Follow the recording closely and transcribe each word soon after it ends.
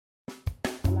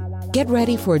Get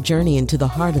ready for a journey into the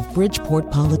heart of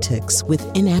Bridgeport politics with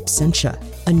In Absentia,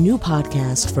 a new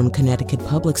podcast from Connecticut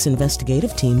Public's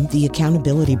investigative team, The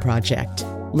Accountability Project.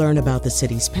 Learn about the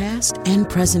city's past and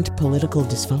present political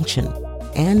dysfunction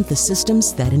and the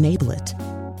systems that enable it.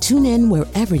 Tune in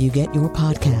wherever you get your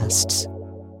podcasts.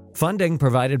 Funding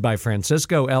provided by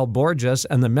Francisco L. Borges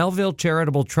and the Melville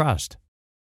Charitable Trust.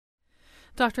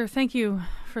 Doctor, thank you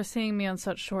for seeing me on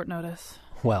such short notice.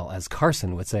 Well, as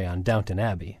Carson would say on Downton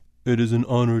Abbey, "It is an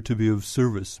honor to be of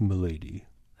service, milady."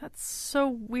 That's so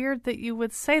weird that you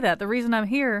would say that. The reason I'm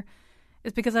here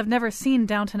is because I've never seen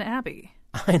Downton Abbey.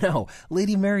 I know.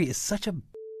 Lady Mary is such a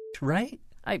right?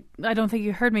 I don't think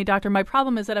you heard me, Doctor. My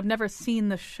problem is that I've never seen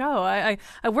the show. I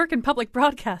work in public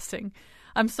broadcasting.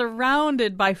 I'm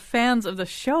surrounded by fans of the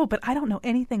show, but I don't know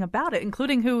anything about it,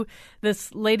 including who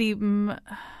this lady...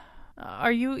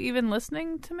 Are you even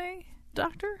listening to me,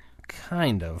 Doctor?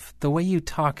 Kind of. The way you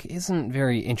talk isn't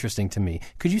very interesting to me.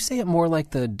 Could you say it more like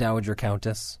the Dowager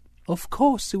Countess? Of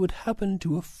course it would happen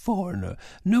to a foreigner.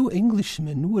 No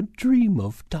Englishman would dream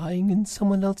of dying in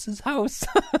someone else's house.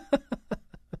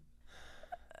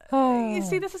 You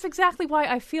see, this is exactly why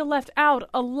I feel left out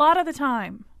a lot of the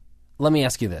time. Let me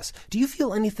ask you this. Do you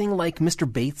feel anything like Mr.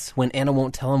 Bates when Anna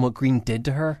won't tell him what Green did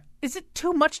to her? Is it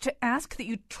too much to ask that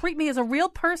you treat me as a real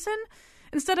person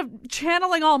instead of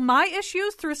channeling all my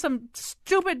issues through some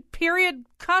stupid period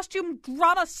costume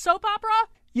drama soap opera?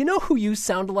 You know who you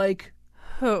sound like?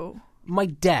 Who? My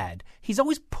dad. He's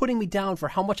always putting me down for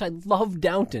how much I love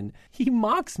Downton. He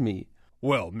mocks me.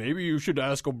 Well, maybe you should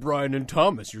ask O'Brien and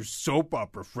Thomas, your soap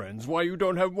opera friends, why you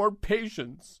don't have more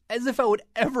patience. As if I would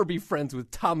ever be friends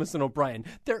with Thomas and O'Brien.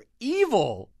 They're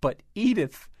evil. But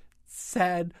Edith,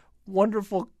 sad,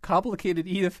 wonderful, complicated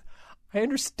Edith, I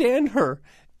understand her.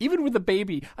 Even with a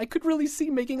baby, I could really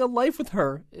see making a life with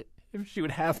her, if she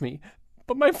would have me.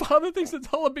 But my father thinks it's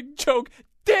all a big joke.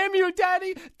 Damn you,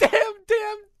 Daddy! Damn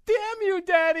you,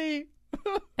 Daddy!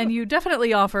 And you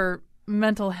definitely offer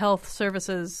mental health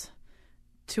services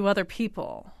to other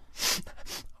people.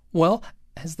 Well,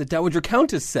 as the Dowager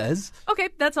Countess says... Okay,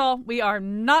 that's all. We are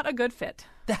not a good fit.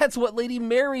 That's what Lady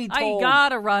Mary told. I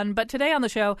gotta run, but today on the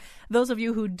show, those of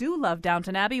you who do love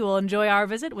Downton Abbey will enjoy our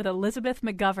visit with Elizabeth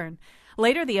McGovern.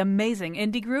 Later, the amazing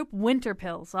indie group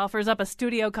Winterpills offers up a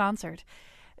studio concert.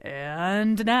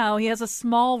 And now he has a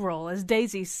small role as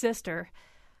Daisy's sister,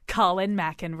 Colin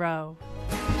McEnroe.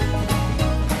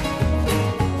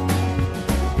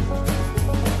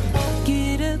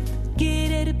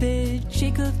 Get out of bed,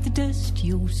 shake off the dust,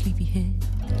 your sleepy head.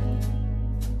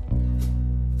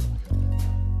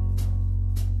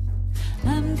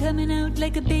 I'm coming out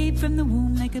like a babe from the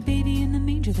womb, like a baby in the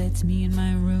manger, that's me in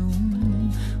my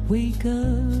room. Wake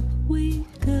up,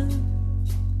 wake up.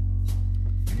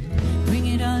 Bring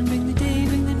it on, bring the day,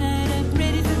 bring the night. I'm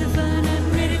ready for the fun,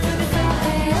 I'm ready for the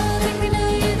fight. They all think they know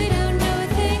you, they don't know a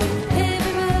thing.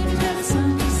 Everybody's got a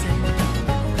song to sing.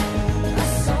 A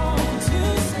song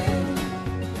to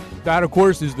sing. That, of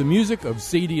course, is the music of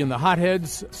Sadie and the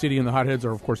Hotheads. Sadie and the Hotheads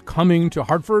are, of course, coming to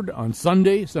Hartford on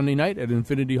Sunday night at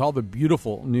Infinity Hall, the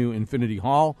beautiful new Infinity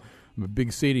Hall. I'm a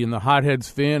big Sadie and the Hotheads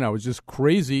fan. I was just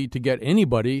crazy to get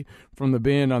anybody from the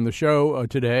band on the show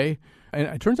today. And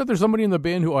it turns out there's somebody in the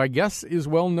band who I guess is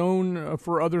well known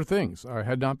for other things. I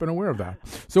had not been aware of that.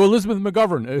 So Elizabeth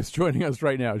McGovern is joining us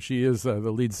right now. She is the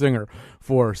lead singer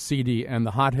for Sadie and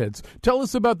the Hotheads. Tell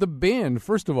us about the band,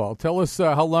 first of all. Tell us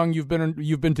how long you've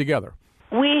been together.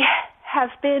 We have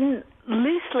been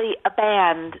loosely a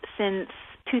band since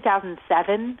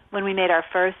 2007 when we made our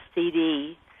first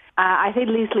CD. I say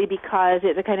loosely because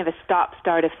it's a kind of a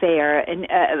stop-start affair, and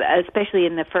especially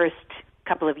in the first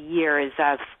couple of years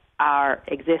of our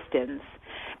existence,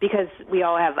 because we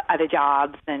all have other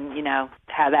jobs and you know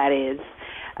how that is.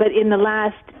 But in the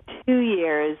last 2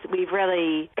 years, we've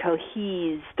really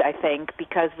cohesed, I think,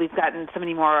 because we've gotten so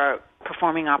many more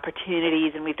performing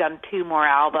opportunities and we've done 2 more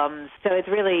albums. So it's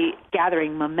really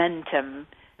gathering momentum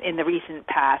in the recent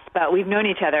past. But we've known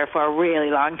each other for a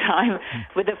really long time.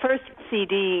 With the first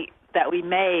CD that we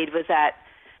made was at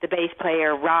the bass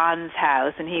player Ron's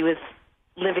house, and he was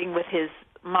living with his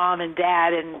mom and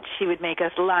dad, and she would make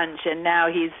us lunch, and now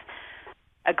he's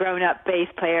a grown-up bass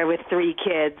player with 3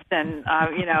 kids, and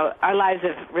you know, our lives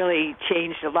have really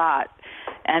changed a lot,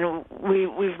 and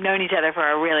we've known each other for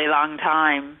a really long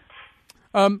time.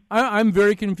 I'm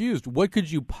very confused. What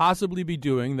could you possibly be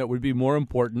doing that would be more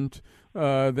important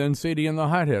than Sadie and the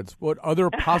Hotheads? What other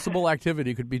possible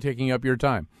activity could be taking up your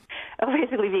time?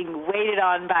 Basically being waited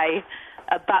on by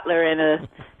a butler and a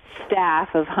staff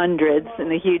of hundreds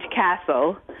in a huge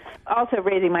castle. Also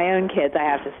raising my own kids, I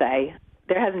have to say.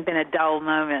 There hasn't been a dull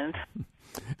moment.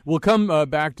 We'll come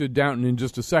back to Downton in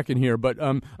just a second here, but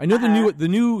I know the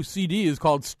new CD is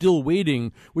called Still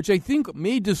Waiting, which I think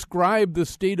may describe the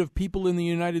state of people in the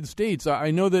United States.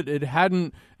 I know that it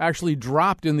hadn't actually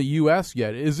dropped in the U.S.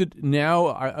 yet. Is it now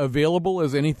available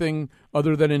as anything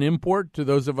other than an import to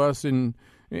those of us in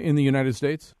the United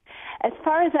States? As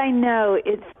far as I know,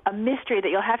 it's a mystery that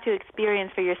you'll have to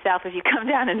experience for yourself if you come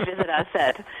down and visit us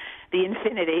at the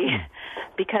Infinity,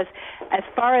 because as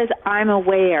far as I'm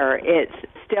aware, it's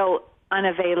still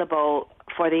unavailable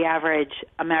for the average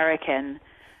American.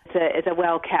 It's a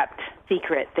well-kept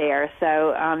secret there,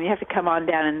 so you have to come on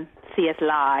down and see us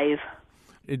live.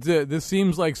 This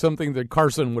seems like something that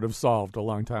Carson would have solved a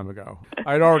long time ago.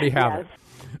 I'd already have Yes. it.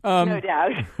 No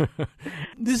doubt.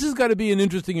 This has got to be an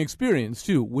interesting experience,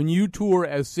 too. When you tour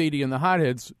as Sadie and the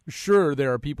Hotheads, sure,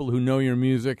 there are people who know your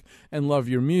music and love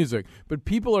your music, but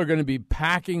people are going to be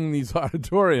packing these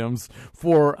auditoriums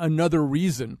for another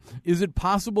reason. Is it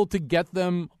possible to get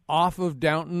them off of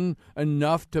Downton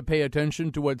enough to pay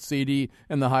attention to what Sadie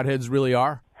and the Hotheads really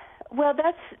are? Well,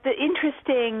 that's the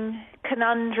interesting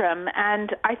conundrum,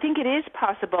 and I think it is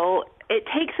possible. It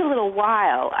takes a little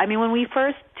while. I mean, when we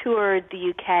first toured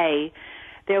the UK,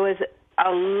 there was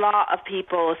a lot of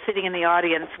people sitting in the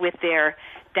audience with their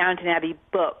Downton Abbey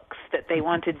books that they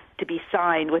wanted to be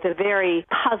signed, with a very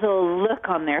puzzled look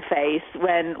on their face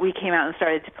when we came out and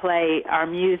started to play our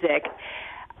music.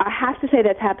 I have to say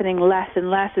that's happening less and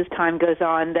less as time goes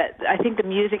on, that I think the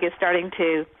music is starting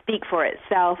to speak for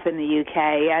itself in the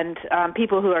UK, and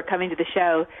people who are coming to the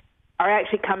show are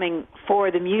actually coming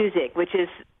for the music, which is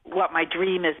what my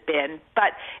dream has been.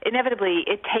 But inevitably,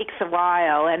 it takes a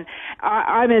while, and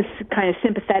I'm as kind of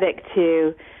sympathetic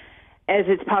to as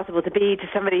it's possible to be to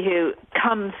somebody who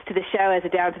comes to the show as a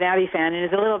Downton Abbey fan and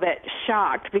is a little bit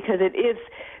shocked, because it is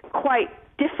quite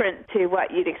different to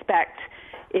what you'd expect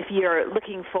if you're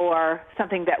looking for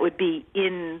something that would be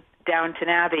in Downton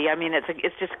Abbey. I mean,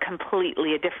 it's just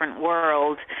completely a different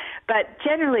world. But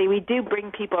generally, we do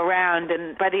bring people around,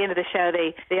 and by the end of the show,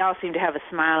 they all seem to have a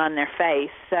smile on their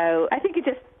face. So I think it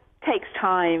just takes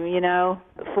time, you know,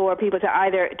 for people to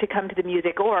either to come to the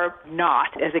music or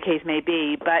not, as the case may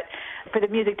be. But for the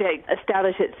music to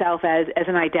establish itself as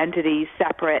an identity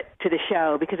separate to the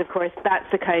show, because, of course, that's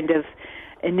the kind of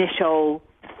initial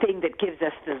thing that gives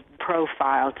us the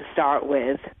profile to start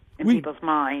with in people's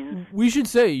minds. We should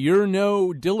say you're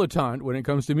no dilettante when it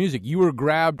comes to music. You were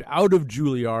grabbed out of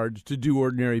Juilliard to do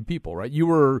Ordinary People, right? You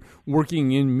were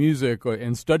working in music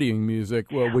and studying music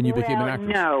when you became an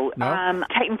actress. No.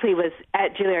 Technically was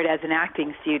at Juilliard as an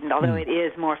acting student, although it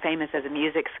is more famous as a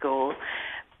music school.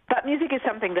 But music is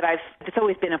something that it's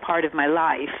always been a part of my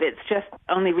life. It's just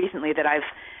only recently that I've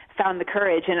found the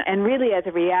courage, and really as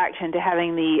a reaction to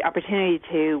having the opportunity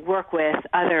to work with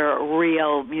other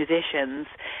real musicians,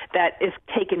 that has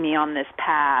taken me on this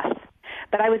path.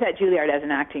 But I was at Juilliard as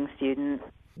an acting student.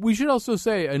 We should also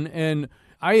say, and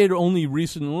I had only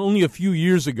a few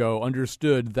years ago,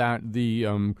 understood that the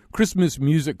Christmas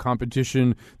music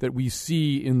competition that we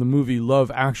see in the movie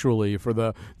Love Actually for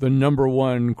the number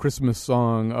one Christmas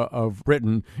song of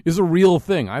Britain is a real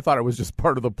thing. I thought it was just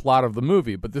part of the plot of the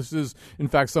movie, but this is, in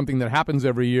fact, something that happens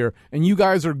every year, and you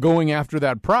guys are going after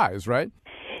that prize, right?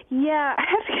 Yeah, I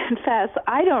have to confess,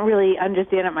 I don't really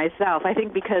understand it myself. I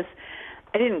think because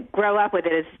I didn't grow up with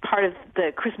it as part of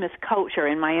the Christmas culture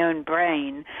in my own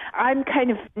brain. I'm kind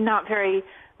of not very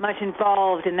much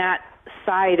involved in that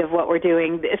side of what we're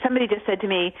doing. Somebody just said to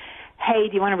me, hey,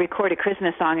 do you want to record a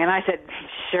Christmas song? And I said,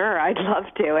 sure, I'd love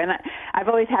to. And I've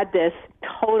always had this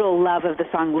total love of the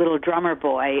song Little Drummer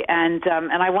Boy, and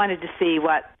I wanted to see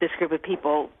what this group of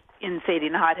people in Sadie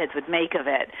and the Hotheads would make of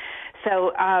it.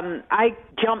 So I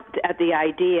jumped at the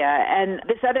idea. And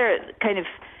this other kind of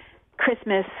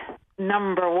Christmas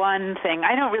number one thing,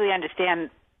 I don't really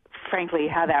understand, frankly,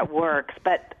 how that works,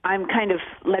 but I'm kind of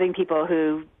letting people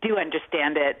who do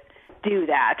understand it do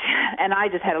that. And I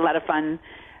just had a lot of fun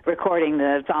recording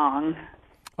the song.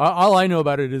 All I know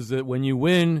about it is that when you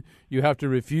win, you have to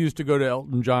refuse to go to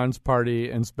Elton John's party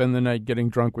and spend the night getting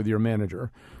drunk with your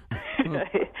manager.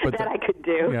 That I could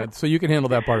do. Yeah, so you can handle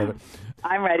that part of it.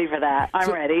 I'm ready for that.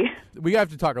 I'm ready. We have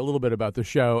to talk a little bit about the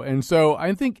show. And so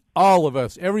I think all of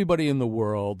us, everybody in the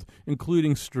world,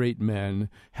 including straight men,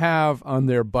 have on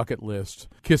their bucket list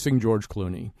kissing George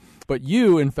Clooney. But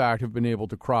you, in fact, have been able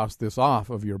to cross this off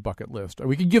of your bucket list.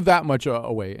 We can give that much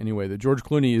away anyway, that George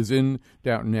Clooney is in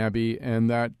Downton Abbey and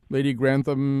that Lady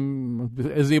Grantham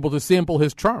is able to sample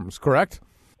his charms, correct?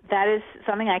 That is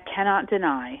something I cannot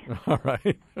deny. All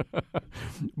right.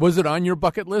 Was it on your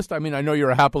bucket list? I mean, I know you're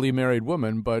a happily married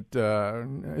woman, but is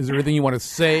there anything you want to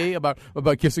say about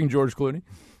kissing George Clooney?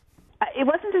 It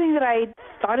wasn't something that I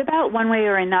thought about one way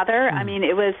or another. I mean,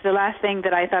 it was the last thing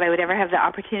that I thought I would ever have the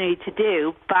opportunity to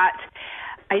do, but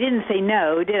I didn't say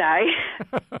no, did I?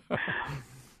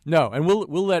 No, and we'll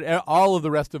let all of the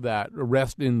rest of that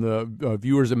rest in the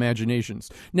viewers'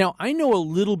 imaginations. Now, I know a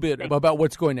little bit about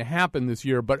what's going to happen this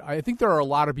year, but I think there are a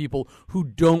lot of people who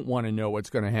don't want to know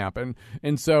what's going to happen.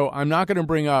 And so I'm not going to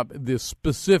bring up the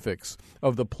specifics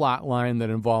of the plot line that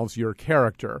involves your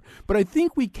character. But I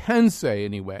think we can say,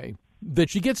 anyway,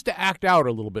 that she gets to act out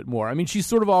a little bit more. I mean, she's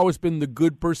sort of always been the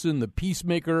good person, the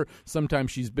peacemaker. Sometimes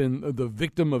she's been the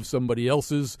victim of somebody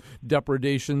else's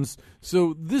depredations.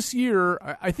 So this year,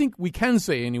 I think we can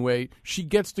say, anyway, she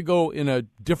gets to go in a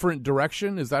different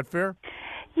direction. Is that fair?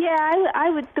 Yeah,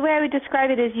 I would. The way I would describe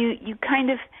it is you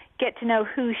kind of get to know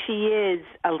who she is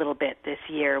a little bit this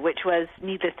year, which was,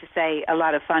 needless to say, a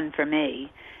lot of fun for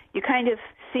me. You kind of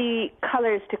see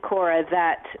colors to Cora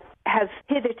that has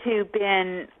hitherto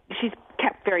been, she's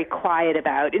kept very quiet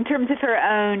about in terms of her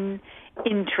own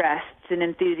interests and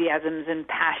enthusiasms and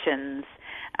passions.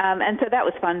 And so that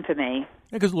was fun for me.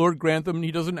 Because Lord Grantham,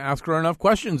 he doesn't ask her enough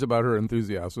questions about her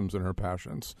enthusiasms and her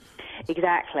passions.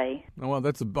 Exactly. Well,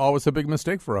 that's always a big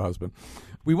mistake for a husband.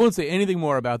 We won't say anything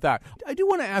more about that. I do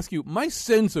want to ask you, my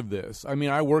sense of this, I mean,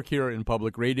 I work here in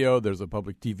public radio. There's a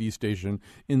public TV station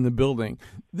in the building.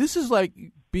 This is like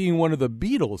being one of the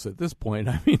Beatles at this point.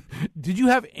 I mean, did you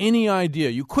have any idea?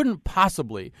 You couldn't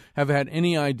possibly have had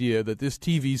any idea that this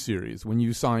TV series, when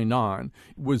you signed on,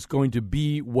 was going to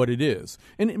be what it is.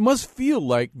 And it must feel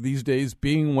like these days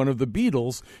being one of the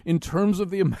Beatles in terms of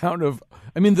the amount of,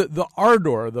 I mean, the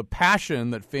ardor, the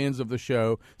passion that fans of the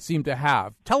show seem to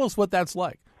have. Tell us what that's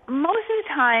like. Most of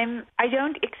the time, I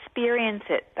don't experience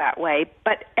it that way,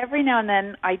 but every now and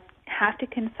then I have to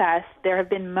confess there have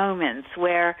been moments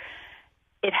where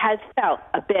it has felt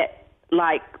a bit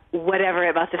like whatever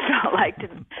it must have felt like to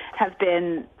have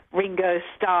been Ringo's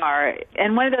star.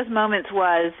 And one of those moments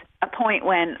was a point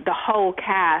when the whole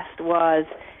cast was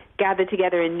gathered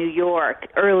together in New York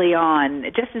early on,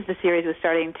 just as the series was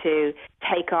starting to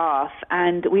take off.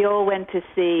 And we all went to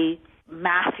see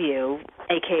Matthew,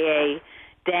 a.k.a.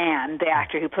 Dan, the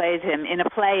actor who plays him, in a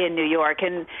play in New York.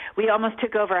 And we almost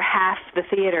took over half the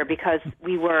theater because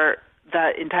we were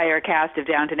the entire cast of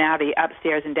Downton Abbey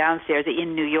upstairs and downstairs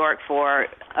in New York for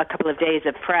a couple of days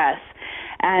of press.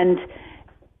 And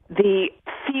the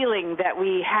feeling that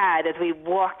we had as we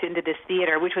walked into this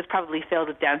theater, which was probably filled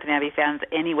with Downton Abbey fans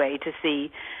anyway, to see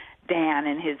Dan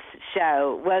and his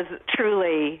show, was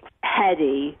truly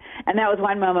heady. And that was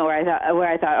one moment where I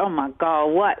thought, oh my God,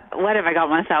 what have I got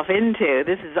myself into?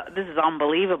 This is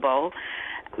unbelievable.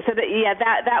 So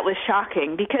that was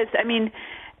shocking because, I mean,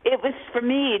 it was, for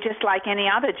me, just like any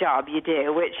other job you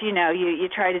do, which, you know, you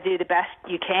try to do the best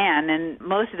you can, and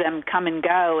most of them come and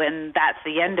go, and that's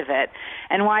the end of it.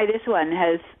 And why this one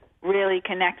has really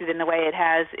connected in the way it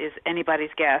has is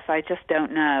anybody's guess. I just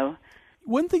don't know.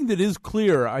 One thing that is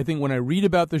clear, I think, when I read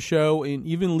about the show and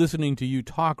even listening to you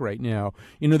talk right now,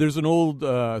 you know, there's an old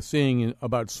saying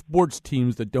about sports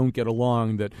teams that don't get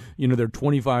along that, you know, there are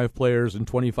 25 players and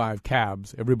 25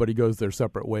 cabs. Everybody goes their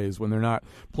separate ways when they're not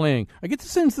playing. I get the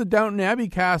sense the Downton Abbey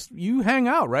cast, you hang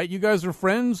out, right? You guys are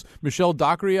friends. Michelle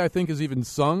Dockery, I think, has even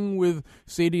sung with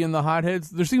Sadie and the Hotheads.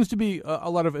 There seems to be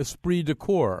a lot of esprit de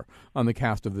corps on the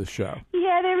cast of this show.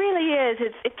 Yeah, there really is.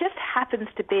 It just happens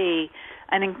to be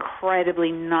an incredibly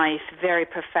nice, very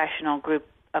professional group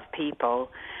of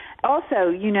people. Also,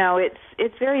 you know,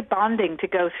 it's very bonding to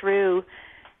go through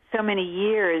so many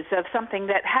years of something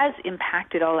that has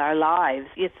impacted all our lives.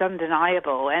 It's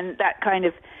undeniable, and that kind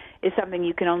of is something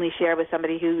you can only share with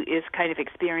somebody who is kind of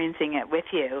experiencing it with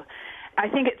you. I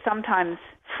think it sometimes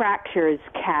fractures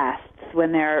casts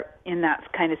when they're in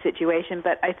that kind of situation,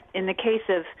 but in the case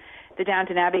of the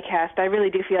Downton Abbey cast, I really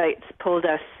do feel like it's pulled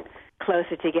us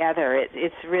closer together.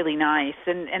 It's really nice,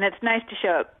 and it's nice to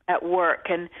show up at work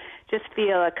and just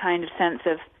feel a kind of sense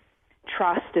of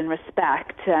trust and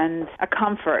respect and a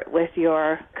comfort with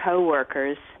your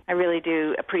co-workers. I really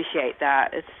do appreciate that.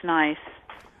 It's nice.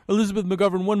 Elizabeth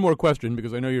McGovern, one more question,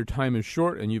 because I know your time is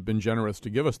short and you've been generous to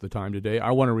give us the time today.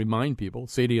 I want to remind people,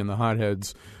 Sadie and the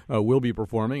Hotheads will be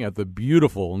performing at the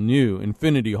beautiful new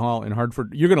Infinity Hall in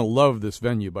Hartford. You're going to love this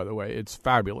venue, by the way. It's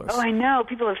fabulous. Oh, I know.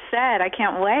 People have said. I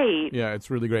can't wait. Yeah, it's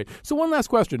really great. So one last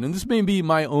question, and this may be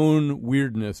my own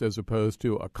weirdness as opposed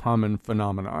to a common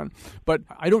phenomenon, but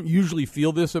I don't usually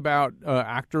feel this about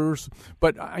actors,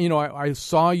 but, you know, I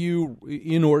saw you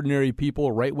in Ordinary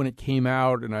People right when it came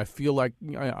out, and I feel like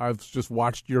I've just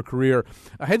watched your career.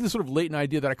 I had this sort of latent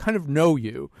idea that I kind of know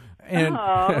you, And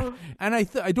Oh. and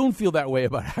I don't feel that way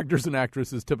about actors and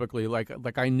actresses typically,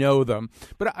 like I know them.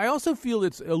 But I also feel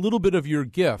it's a little bit of your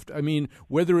gift. I mean,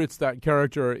 whether it's that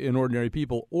character in Ordinary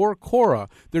People or Cora,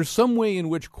 there's some way in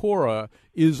which Cora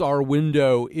is our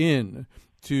window in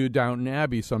to Downton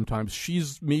Abbey sometimes.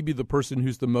 She's maybe the person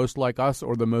who's the most like us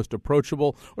or the most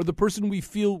approachable or the person we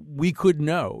feel we could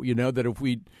know, that if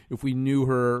we knew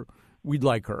her, we'd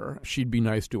like her. She'd be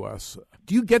nice to us.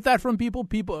 Do you get that from people?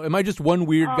 Am I just one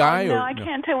weird guy? No, I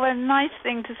can't tell what a nice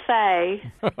thing to say.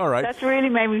 All right. That's really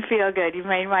made me feel good. You've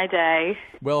made my day.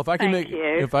 Well, if I can Thank make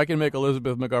you.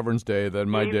 Elizabeth McGovern's day, then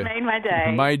You've made my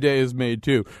day. My day is made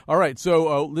too. All right,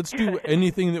 so let's do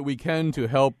anything that we can to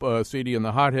help Sadie and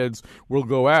the Hotheads. We'll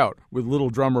go out with Little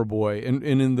Drummer Boy, and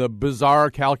in the bizarre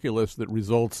calculus that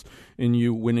results in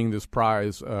you winning this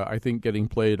prize, I think getting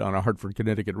played on a Hartford,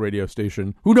 Connecticut radio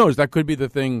station. Who knows? That could be the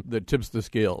thing that tips the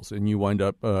scales, and you wind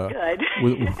up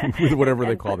with whatever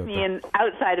they call it. Put me in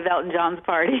outside of Elton John's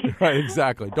party. Right,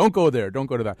 exactly. Don't go there. Don't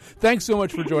go to that. Thanks so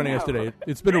much for joining us today.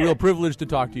 It's been a real privilege to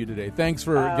talk to you today. Thanks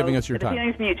for giving us your The time.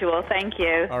 feeling's mutual. Thank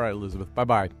you. All right, Elizabeth.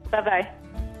 Bye-bye. Bye-bye.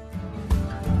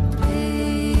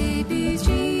 Baby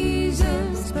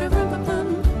Jesus,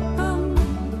 ba-rum-ba-bum-bum.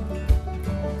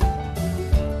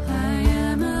 I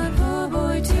am a poor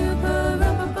boy too,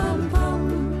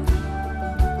 ba-rum-ba-bum-bum.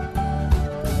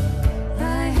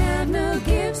 I have no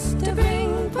gifts to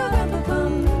bring,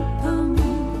 ba-rum-ba-bum-bum.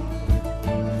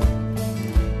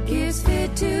 Gifts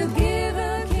fit to give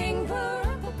a king,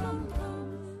 ba-rum-ba-bum-bum.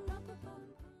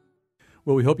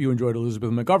 Well, we hope you enjoyed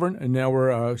Elizabeth McGovern, and now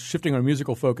we're shifting our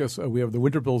musical focus. We have the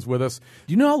Winterpills with us.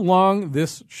 Do you know how long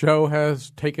this show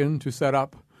has taken to set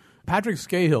up? Patrick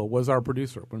Scahill was our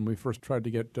producer when we first tried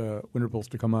to get Winterpills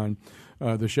to come on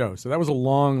the show. So that was a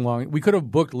long. We could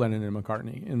have booked Lennon and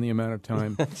McCartney in the amount of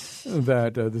time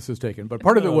that this has taken. But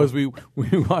part of it was we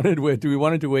wanted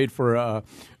to wait for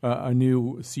a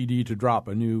new CD to drop,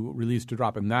 a new release to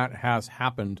drop, and that has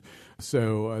happened.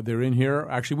 So they're in here.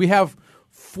 Actually, we have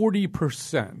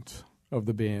 40% of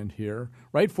the band here,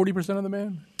 right? 40% of the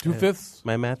band? 2/5?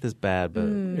 My math is bad, but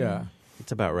Yeah.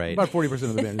 it's about right. About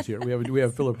 40% of the band is here. We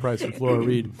have Philip Price and Flora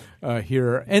Reed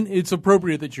here. And it's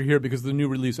appropriate that you're here because the new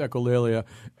release, Echolalia,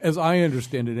 as I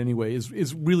understand it anyway,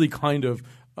 is really kind of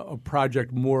a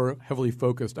project more heavily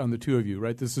focused on the two of you,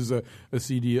 right? This is a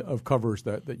CD of covers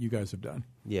that you guys have done.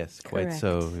 Yes, quite Correct.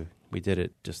 so. We did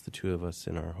it, just the two of us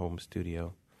in our home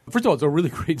studio. First of all, it's a really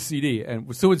great CD,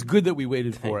 and so it's good that we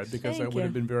waited for it Thanks. because that would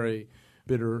have been very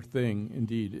bitter thing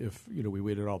indeed if we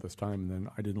waited all this time and then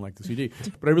I didn't like the CD.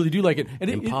 But I really do like it. And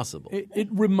Impossible. It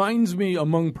reminds me,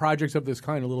 among projects of this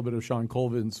kind, a little bit of Sean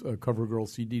Colvin's CoverGirl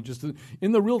CD, just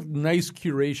in the real nice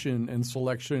curation and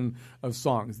selection of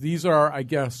songs. These are, I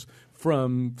guess,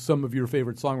 from some of your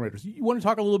favorite songwriters. You want to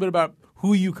talk a little bit about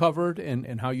who you covered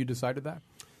and how you decided that?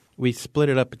 We split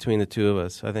it up between the two of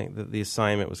us. I think that the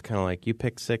assignment was kind of like, you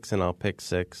pick 6 and I'll pick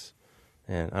 6.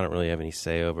 And I don't really have any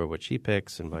say over what she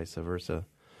picks and vice versa.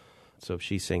 So if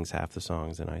she sings half the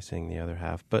songs and I sing the other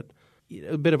half. But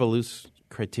a bit of a loose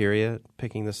criteria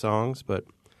picking the songs, but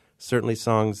certainly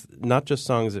songs, not just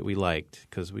songs that we liked,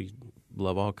 because we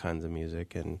love all kinds of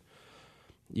music. And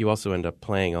you also end up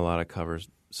playing a lot of covers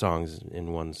songs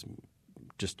in one's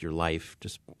just your life,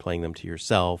 just playing them to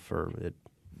yourself or at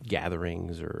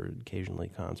gatherings or occasionally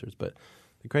concerts. But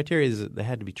the criteria is that they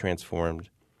had to be transformed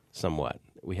somewhat.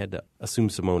 We had to assume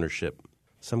some ownership,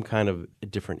 some kind of a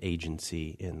different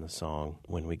agency in the song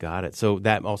when we got it. So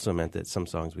that also meant that some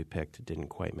songs we picked didn't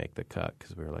quite make the cut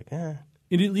because we were like,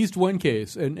 In at least one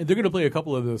case, and they're going to play a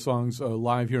couple of the songs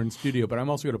live here in studio, but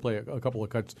I'm also going to play a couple of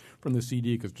cuts from the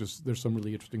CD because there's some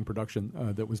really interesting production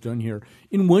that was done here.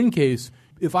 In one case,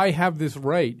 if I have this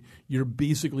right, you're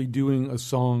basically doing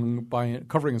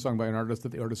covering a song by an artist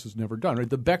that the artist has never done. Right?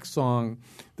 The Beck song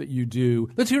that you do.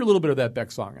 Let's hear a little bit of that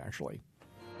Beck song, actually.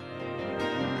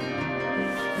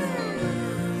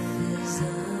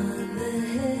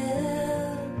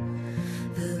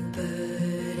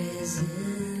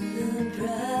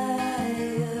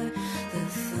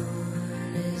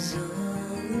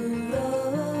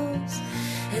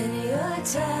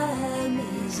 Time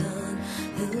is on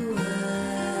the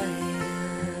wire.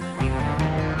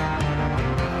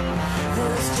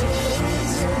 Those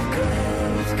days of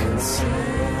grave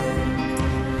concern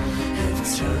have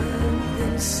turned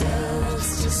themselves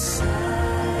to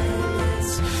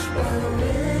silence while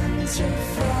winter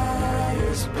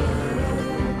fires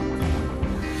burn.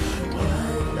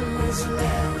 What was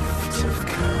left of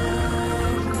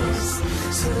kindness?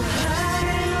 So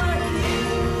hide what you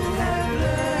have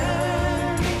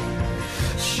learned.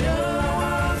 Show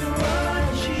off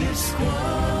what you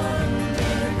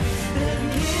squandered, then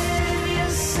give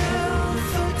yourself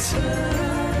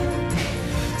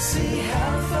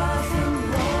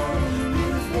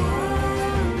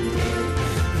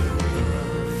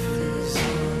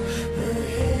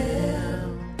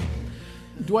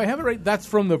Do I have it right? That's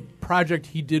from the project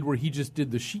he did where he just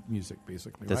did the sheet music,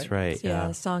 basically, That's right. Yeah,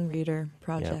 a song reader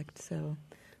project. Yeah. So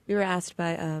we were asked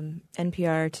by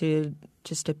NPR to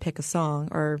pick a song,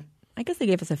 or I guess they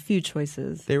gave us a few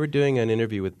choices. They were doing an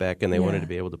interview with Beck, and they wanted to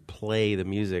be able to play the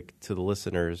music to the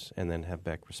listeners and then have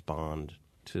Beck respond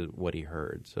to what he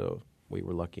heard. So we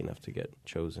were lucky enough to get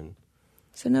chosen.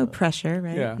 So no pressure,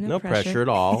 right? Yeah. No pressure at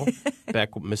all.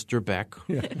 Mr. Beck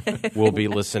will be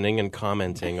listening and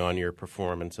commenting on your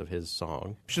performance of his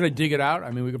song. Should I dig it out?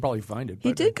 I mean, we could probably find it.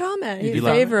 He did comment He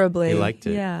favorably. He liked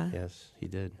it. Yeah. Yes, he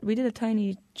did. We did a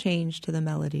tiny change to the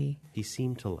melody. He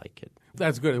seemed to like it.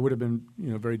 That's good. It would have been,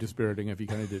 very dispiriting if he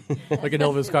kind of did like an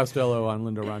Elvis Costello on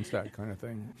Linda Ronstadt kind of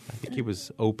thing. I think he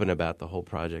was open about the whole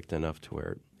project enough to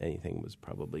where anything was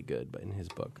probably good, but in his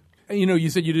book. And, you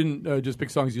said you didn't just pick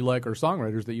songs you like or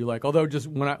songwriters that you like. Although just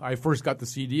when I first got the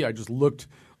CD, I just looked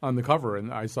on the cover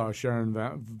and I saw Sharon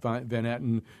Van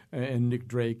Etten and Nick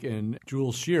Drake and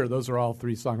Jules Shear. Those are all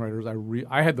three songwriters.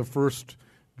 I had the first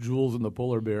Jules and the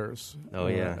Polar Bears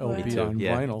LP on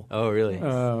vinyl. Oh, really?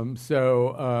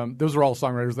 So those are all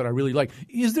songwriters that I really like.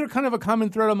 Is there kind of a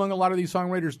common thread among a lot of these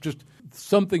songwriters, just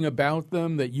something about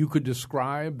them that you could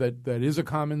describe that is a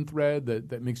common thread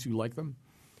that makes you like them?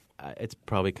 It's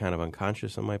probably kind of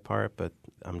unconscious on my part, but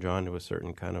I'm drawn to a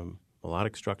certain kind of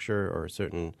melodic structure or a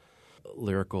certain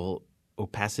lyrical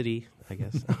opacity, I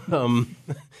guess,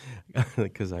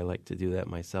 because I like to do that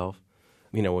myself,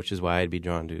 which is why I'd be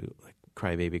drawn to like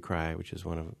Cry Baby Cry, which is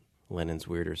one of Lennon's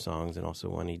weirder songs and also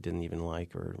one he didn't even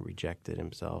like or rejected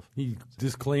himself. He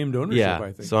disclaimed ownership,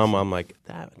 I think. So I'm like,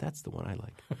 that's the one I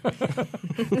like.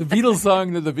 The Beatles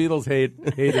song that the Beatles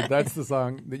hated, that's the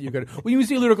song that you got. When you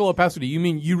say lyrical opacity, you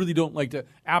mean you really don't like to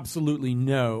absolutely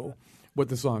know what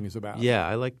the song is about? Yeah,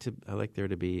 I like there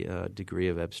to be a degree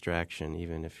of abstraction,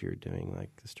 even if you're doing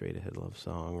like a straight ahead love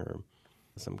song or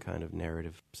some kind of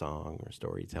narrative song or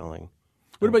storytelling.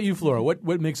 What about you, Flora? What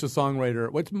makes a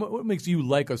songwriter? What makes you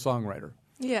like a songwriter?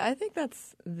 Yeah, I think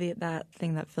that's that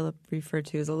thing that Philip referred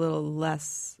to is a little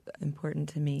less important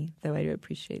to me, though I do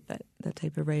appreciate that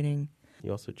type of writing.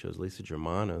 You also chose Lisa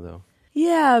Germano, though.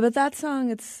 Yeah, but that song,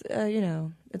 it's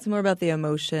it's more about the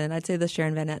emotion. I'd say the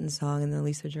Sharon Van Etten song and the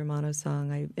Lisa Germano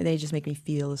song, they just make me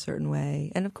feel a certain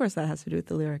way. And of course that has to do with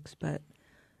the lyrics, but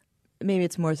maybe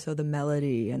it's more so the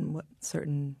melody and what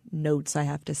certain notes I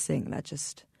have to sing that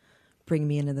just bring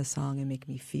me into the song and make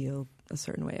me feel a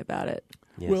certain way about it.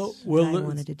 Yes. Well, I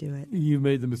wanted to do it. You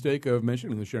made the mistake of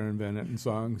mentioning the Sharon Van Etten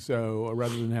song, so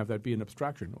rather than have that be an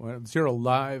abstraction, let's hear a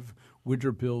live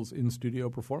Winterpills in-studio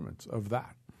performance of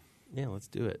that. Yeah, let's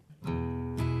do it.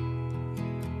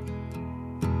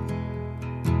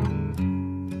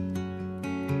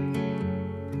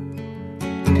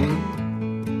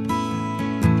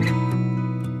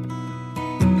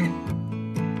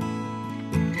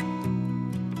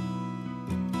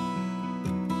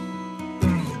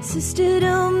 Sister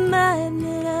don't mind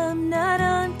that I'm not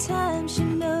on time. She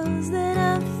knows that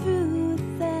I'm through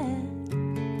with that.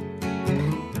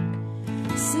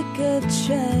 Sick of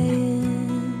trying.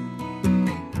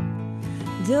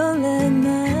 Don't let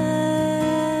mine.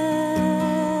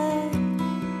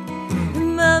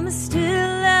 Mama's still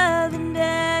alive and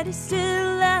Daddy's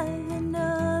still alive. I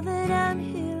know that I'm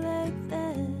here like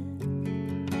that.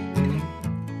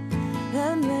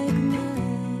 I'm like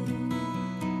mine,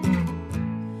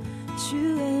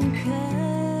 true and kind.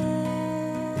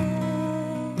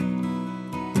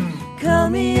 Call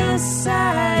me your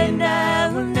side and I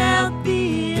will now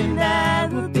be, and I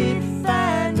will be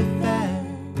fine with that.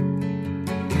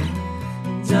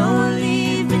 Don't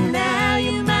leave me now,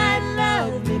 you might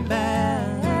love me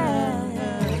back.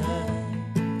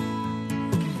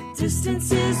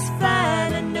 Distance is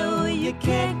fine, I know you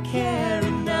can't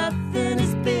carry nothing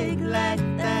as big like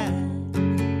that.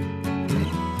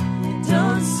 You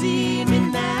don't see me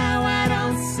now, I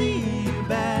don't see you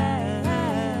back.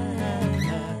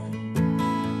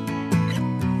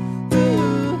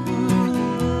 Ooh,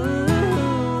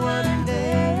 one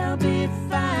day I'll be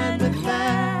fine with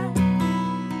that.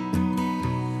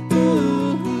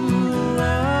 Ooh,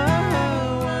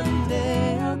 one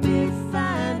day I'll be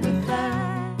fine with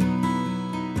that.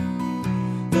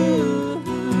 Ooh,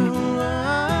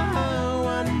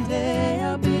 one day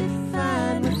I'll be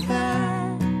fine with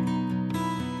that.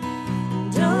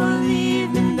 Don't leave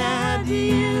me now, do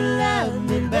you love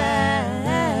me back?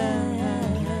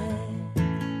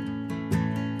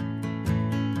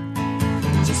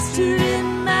 Just to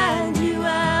remind you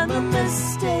I'm a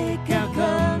mistake. How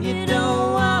come you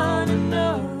don't wanna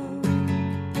know?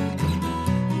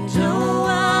 You don't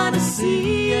wanna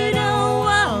see, you don't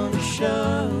wanna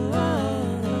show.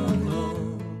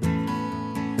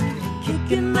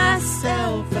 Kicking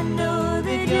myself. I know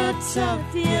that you're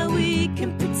tough, yeah, we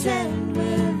can pretend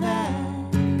we're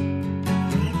that.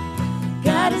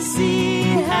 Gotta see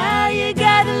how you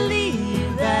gotta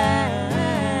leave that.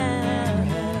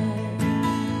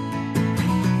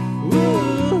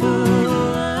 Ooh,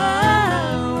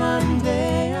 one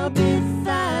day I'll be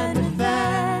fine with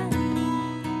that.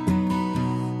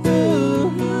 Ooh,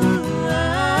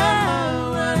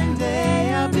 one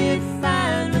day I'll be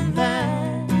fine with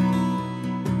that.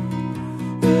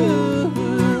 Ooh,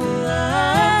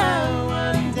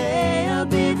 one day I'll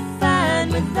be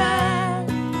fine with that.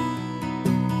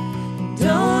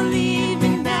 Don't leave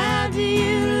me now, do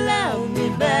you love me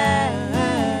back?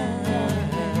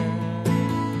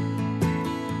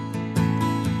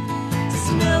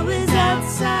 Snow is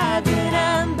outside, but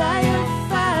I'm by your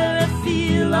fire. I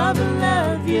feel all the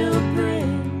love you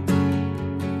bring.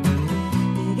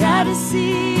 You gotta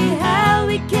see how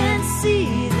we can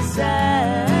see this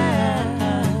out.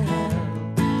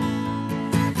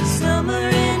 Summer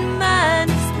in mind,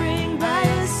 spring by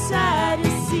your side.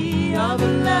 You see all the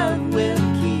love we'll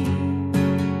keep.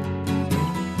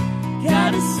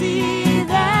 Gotta see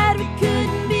that we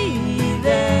couldn't be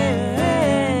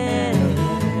there.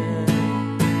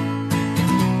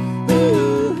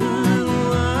 Ooh,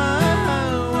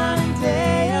 one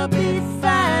day I'll be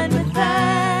fine with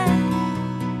that.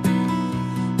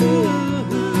 Ooh,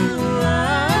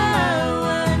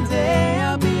 one day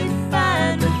I'll be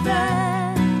fine with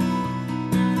that.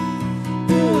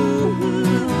 Ooh,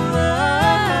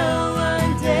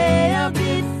 one day I'll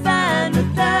be fine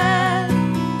with that.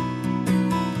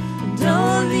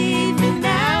 Don't leave me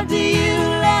now, do you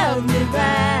love me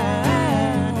back?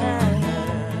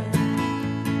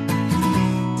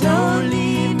 Don't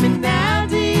leave me now,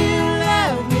 do you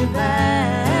love me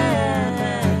back?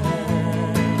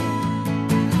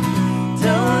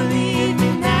 Don't leave me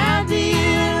now, do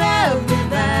you love me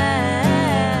back?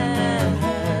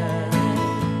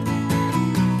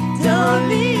 Don't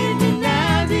leave me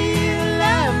now, do you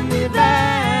love me back?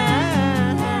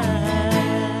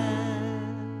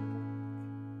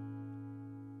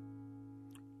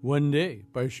 One Day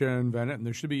by Sharon Van Etten.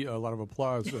 There should be a lot of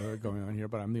applause going on here,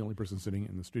 but I'm the only person sitting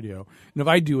in the studio. And if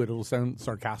I do it, it'll sound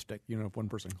sarcastic, if one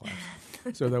person claps.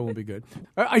 So that won't be good.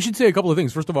 I should say a couple of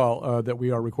things. First of all, that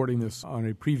we are recording this on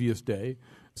a previous day.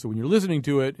 So when you're listening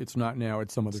to it, it's not now,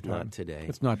 it's some other time. Not today.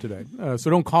 It's not today. So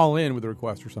don't call in with a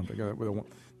request or something.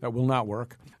 That will not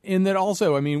work. And that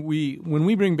also, when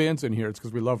we bring bands in here, it's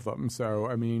because we love them.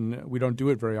 So, we don't do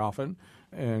it very often.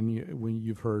 And when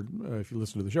you've heard, if you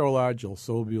listen to the show a lot, Jill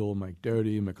Sobule, Mike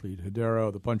Doty, McLeod Hedero,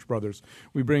 the Punch Brothers,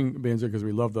 we bring bands in because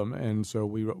we love them. And so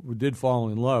we did fall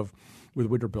in love with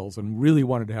Winterpills and really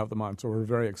wanted to have them on. So we're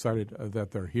very excited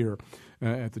that they're here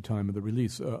at the time of the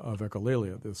release of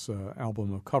Echolalia, this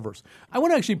album of covers. I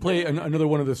want to actually play another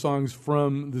one of the songs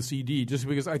from the CD just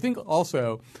because I think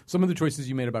also some of the choices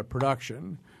you made about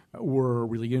production were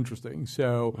really interesting.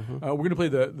 So we're going to play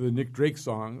the Nick Drake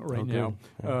song right now,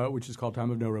 which is called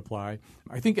Time of No Reply.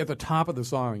 I think at the top of the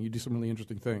song you do some really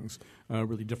interesting things,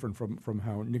 really different from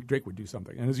how Nick Drake would do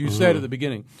something. And as you said at the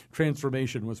beginning,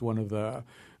 transformation was one of the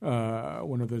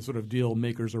sort of deal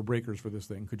makers or breakers for this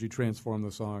thing. Could you transform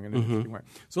the song in an interesting way?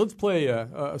 So let's play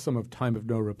some of Time of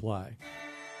No Reply.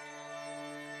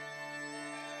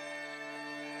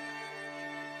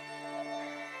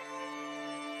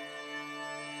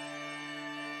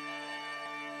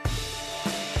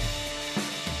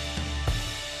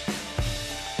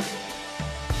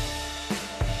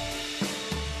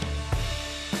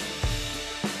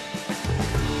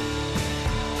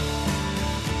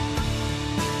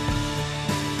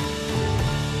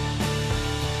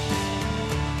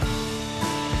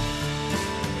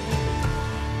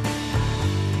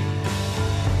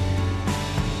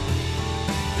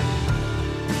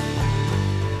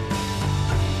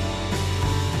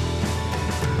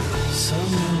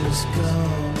 Summer was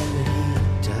gone and the heat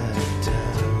died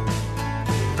down.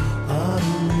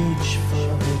 Autumn reached for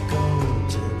her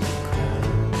golden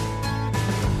crown.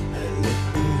 I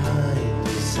looked behind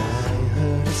as I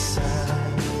heard a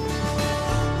sigh.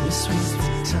 This was the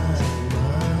time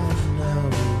of no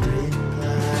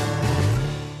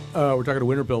reply. We're talking to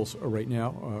Winterpills right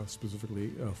now,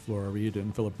 specifically Flora Reed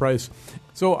and Philip Price.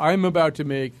 So I'm about to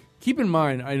make. Keep in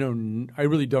mind, I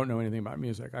really don't know anything about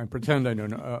music. I pretend I know.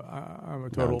 I'm a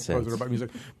total poser about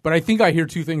music. But I think I hear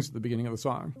two things at the beginning of the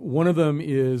song. One of them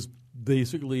is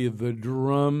basically the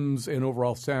drums and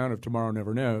overall sound of Tomorrow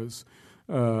Never Knows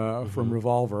from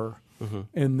Revolver.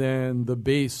 And then the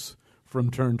bass from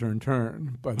Turn, Turn,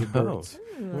 Turn by the Byrds.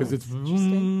 Because it's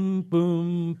boom,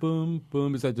 boom, boom,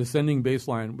 boom. It's that descending bass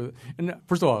line. And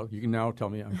first of all, you can now tell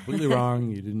me I'm completely wrong.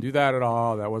 You didn't do that at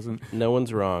all. That wasn't. No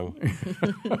one's wrong.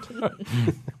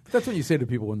 That's what you say to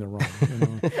people when they're wrong.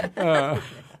 You know?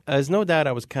 There's no doubt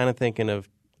I was kind of thinking of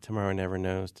Tomorrow Never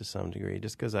Knows to some degree,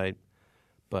 just because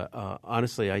but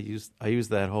honestly, I used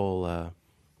that whole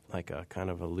like a kind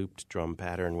of a looped drum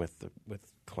pattern with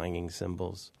clanging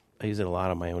cymbals. I use it a lot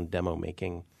on my own demo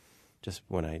making, just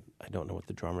when I don't know what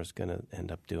the drummer's going to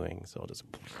end up doing, so I'll just.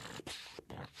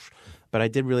 But I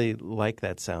did really like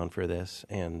that sound for this,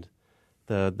 and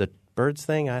the Birds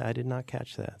thing, I did not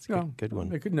catch that. It's a good one.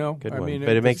 Good one. mean,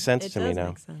 but it makes sense to me now.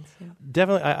 Make sense, yeah.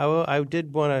 Definitely, I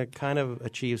did want to kind of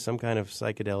achieve some kind of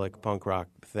psychedelic punk rock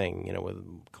thing, with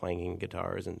clanging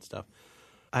guitars and stuff.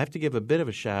 I have to give a bit of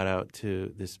a shout out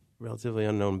to this relatively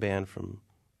unknown band from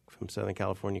Southern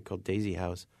California called Daisy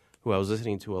House, who I was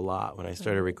listening to a lot when I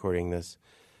started recording this.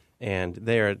 And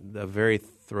they are a very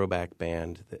throwback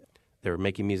band. They're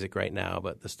making music right now,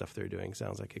 but the stuff they're doing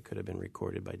sounds like it could have been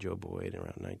recorded by Joe Boyd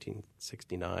around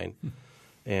 1969.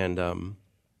 And I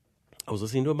was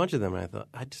listening to a bunch of them, and I thought,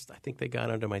 I think they got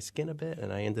under my skin a bit,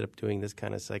 and I ended up doing this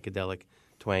kind of psychedelic,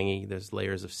 twangy. There's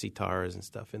layers of sitars and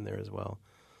stuff in there as well.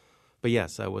 But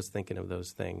yes, I was thinking of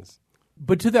those things.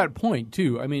 But to that point,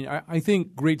 too, I mean, I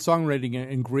think great songwriting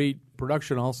and great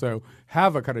production also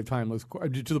have a kind of timeless,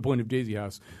 to the point of Daisy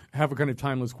House, have a kind of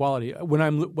timeless quality. When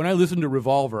I listen to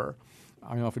Revolver,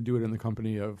 I often do it in the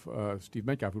company of Steve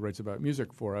Metcalf, who writes about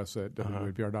music for us at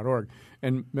WAPR.org.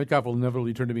 And Metcalf will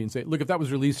inevitably turn to me and say, look, if that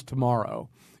was released tomorrow,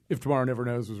 if Tomorrow Never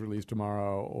Knows was released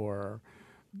tomorrow, or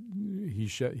He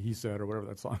Said, or whatever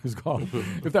that song is called,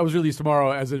 if that was released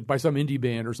tomorrow by some indie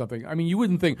band or something, I mean, you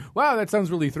wouldn't think, wow, that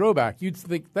sounds really throwback. You'd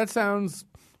think that sounds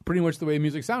pretty much the way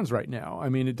music sounds right now. I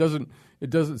mean, it doesn't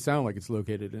sound like it's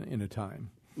located in a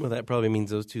time. Well, that probably means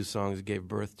those two songs gave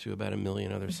birth to about 1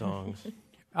 million other songs.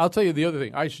 I'll tell you the other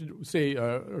thing. I should say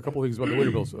a couple of things about the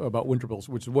Winterpills,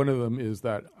 which one of them is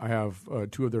that I have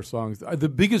two of their songs. The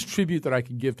biggest tribute that I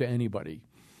can give to anybody,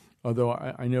 although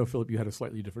I know, Philip, you had a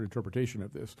slightly different interpretation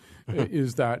of this,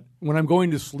 is that when I'm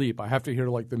going to sleep, I have to hear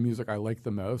like the music I like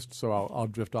the most, so I'll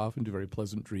drift off into very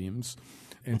pleasant dreams.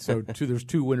 And so there's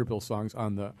two Winterpills songs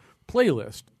on the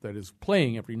playlist that is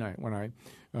playing every night when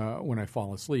I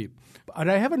fall asleep. And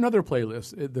I have another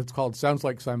playlist that's called Sounds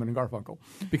Like Simon and Garfunkel,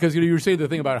 because you were saying the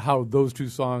thing about how those two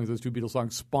Beatles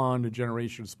songs spawned a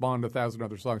generation, spawned 1,000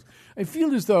 other songs. I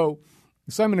feel as though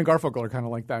Simon and Garfunkel are kind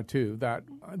of like that too, that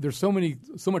there's so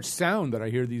much sound that I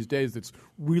hear these days that's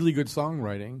really good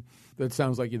songwriting that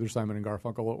sounds like either Simon and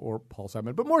Garfunkel or Paul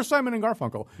Simon, but more Simon and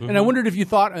Garfunkel. Mm-hmm. And I wondered if you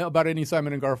thought about any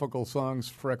Simon and Garfunkel songs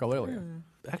for Echolalia.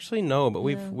 Actually, no, but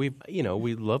we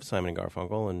love Simon and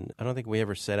Garfunkel, and I don't think we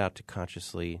ever set out to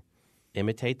consciously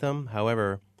imitate them.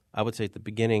 However, I would say at the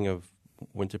beginning of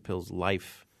Winterpill's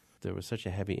life, there was such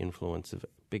a heavy influence of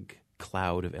big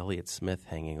cloud of Elliott Smith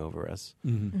hanging over us.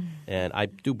 Mm-hmm. And I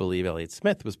do believe Elliott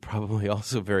Smith was probably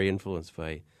also very influenced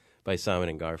by Simon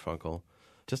and Garfunkel,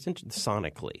 just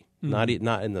sonically, not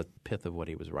in the pith of what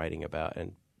he was writing about,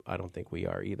 and I don't think we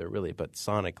are either, really, but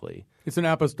sonically. It's an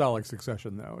apostolic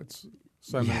succession, though. It's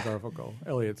Simon and Garfunkel,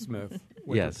 Elliott Smith,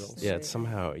 Winterpills. Yes,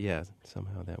 somehow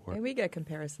that works. And we get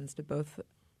comparisons to both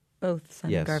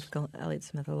Simon Garfunkel and Elliott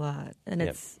Smith a lot, and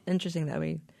it's interesting that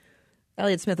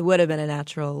Elliott Smith would have been a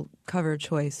natural cover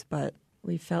choice, but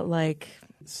we felt like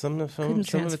some of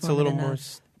it's a little more.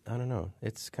 I don't know.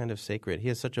 It's kind of sacred. He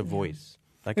has such a voice.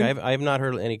 Like I have not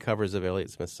heard any covers of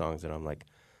Elliott Smith songs that I'm like,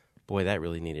 boy, that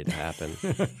really needed to happen.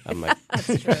 I'm like,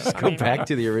 just go back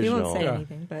to the original. You won't say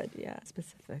anything, but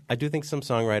specific. I do think some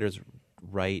songwriters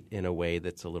write in a way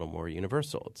that's a little more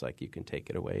universal. It's like you can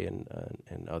take it away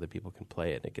and other people can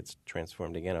play it and it gets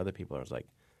transformed again. Other people are like,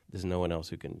 there's no one else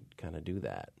who can kind of do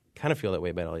that. Kind of feel that way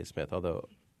about Elliott Smith, although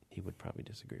he would probably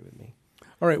disagree with me.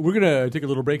 All right, we're going to take a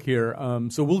little break here.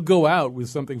 So we'll go out with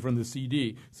something from the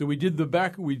CD. So we did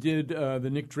the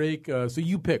Nick Drake. So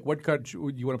you pick. What cut you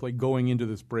want to play going into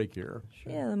this break here?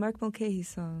 Sure. Yeah, the Mark Mulcahy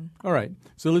song. All right.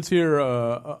 So let's hear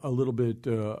a little bit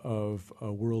of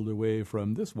A World Away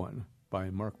from this one by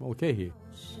Mark Mulcahy.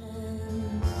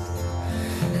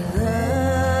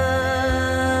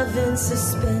 Love in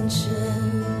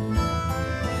suspension,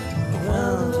 a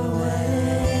world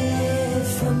away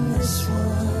from this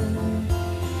one.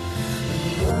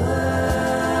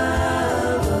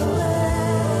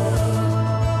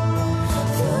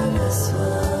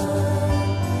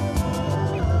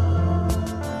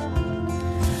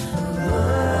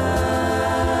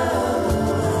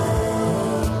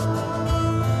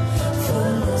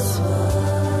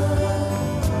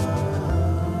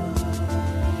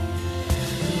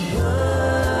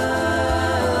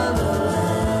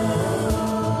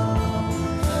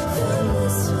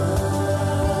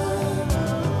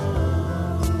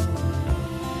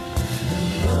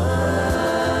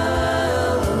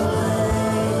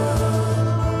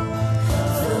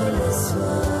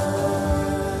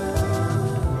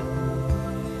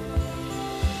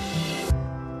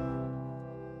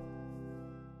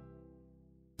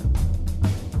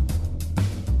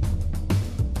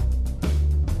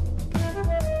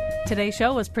 Today's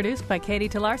show was produced by Katie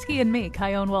Tolarski and me,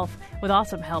 Kyone Wolf, with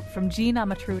awesome help from Gina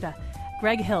Matruda.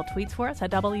 Greg Hill tweets for us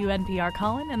at WNPR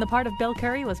Colin, and the part of Bill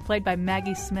Curry was played by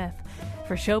Maggie Smith.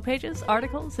 For show pages,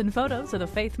 articles, and photos of the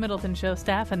Faith Middleton Show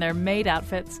staff and their maid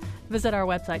outfits, visit our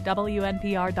website,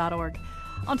 WNPR.org.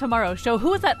 On tomorrow's show, who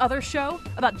was that other show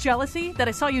about jealousy that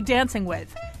I saw you dancing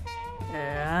with?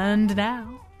 And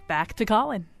now, back to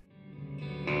Colin.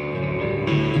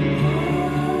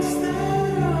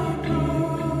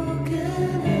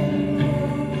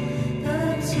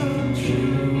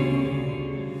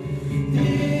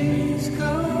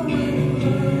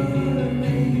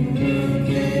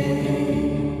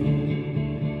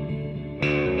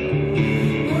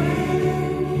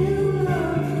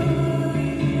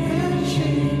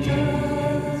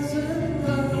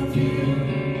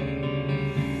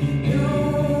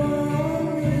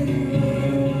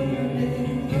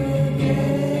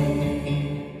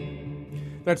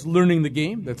 That's Learning the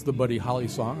Game. That's the Buddy Holly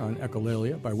song on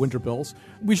Echolalia by Winterpills.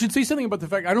 We should say something about the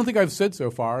fact, I don't think I've said so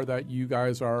far, that you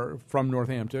guys are from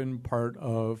Northampton, part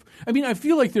of... I mean, I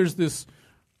feel like there's this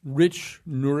rich,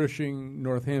 nourishing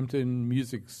Northampton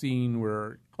music scene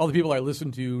where all the people I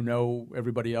listen to know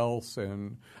everybody else.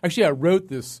 And actually, I wrote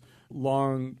this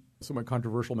long, somewhat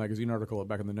controversial magazine article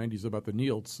back in the 90s about the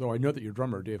Neilts. So I know that your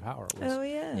drummer, Dave Hauer, was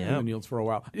in the Neilts for a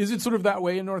while. Is it sort of that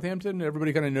way in Northampton?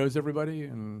 Everybody kind of knows everybody?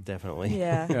 And Definitely.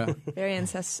 Yeah. Very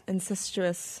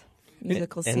incestuous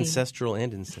musical scene. Ancestral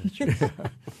and incestuous.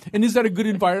 And is that a good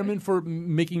environment for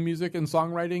making music and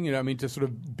songwriting? You know, I mean, to sort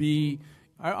of be...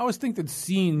 I always think that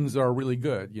scenes are really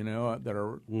good, you know, that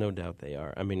are... No doubt they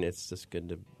are. I mean, it's just good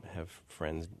to have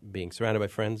friends, being surrounded by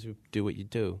friends who do what you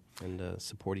do and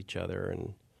support each other.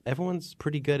 And everyone's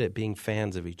pretty good at being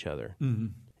fans of each other. Mm-hmm.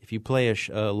 If you play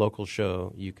a local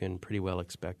show, you can pretty well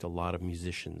expect a lot of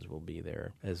musicians will be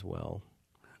there as well.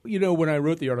 You know, when I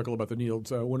wrote the article about the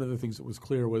Neilts, one of the things that was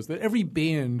clear was that every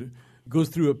band goes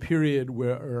through a period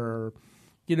where,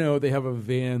 you know, they have a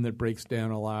van that breaks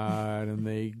down a lot, and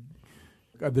they...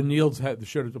 the Neilts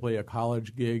showed up to play a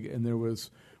college gig, and there was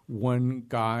one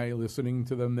guy listening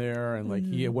to them there, and like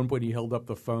he at one point he held up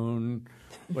the phone,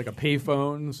 like a pay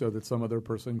phone, so that some other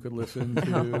person could listen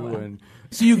to. And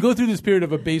so you go through this period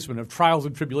of abasement, of trials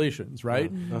and tribulations,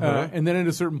 right? And then at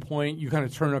a certain point, you kind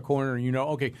of turn a corner, and you know,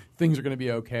 okay, things are going to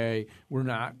be okay. We're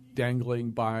not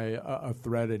dangling by a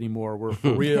thread anymore. We're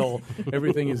for real.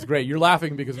 Everything is great. You're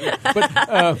laughing because,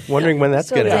 wondering when that's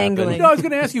going to happen. No, I was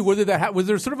going to ask you whether that was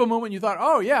there sort of a moment you thought,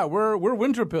 oh yeah, we're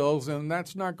Winterpills, and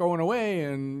that's not going away,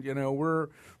 and you know we're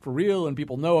for real, and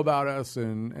people know about us,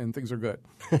 and things are good.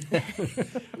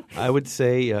 I would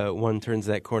say one turns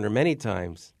that corner many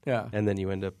times, and then you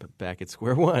end up back at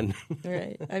square one.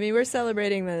 Right. I mean, we're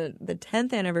celebrating the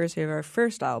 10th anniversary of our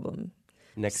first album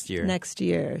next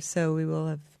year. So we will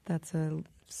have. That's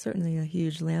certainly a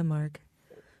huge landmark.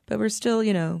 But we're still,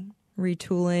 you know,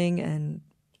 retooling and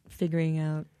figuring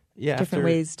out different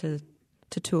ways to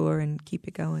tour and keep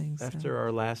it going. After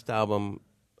our last album,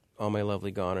 All My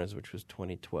Lovely Goners, which was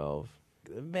 2012,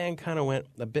 the band kind of went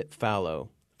a bit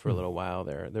fallow for a little while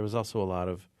there. There was also a lot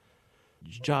of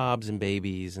jobs and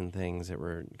babies and things that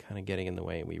were kind of getting in the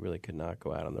way, and we really could not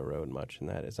go out on the road much. And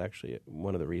that is actually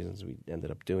one of the reasons we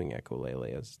ended up doing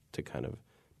Echolalia, is to kind of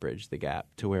bridge the gap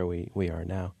to where we are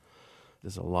now.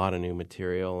 There's a lot of new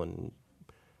material, and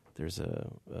there's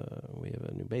we have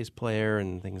a new bass player,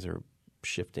 and things are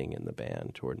shifting in the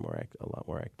band toward a lot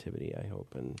more activity, I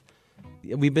hope. And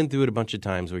we've been through it a bunch of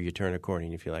times where you turn a corner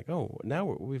and you feel like, oh, now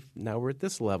we're at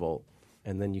this level,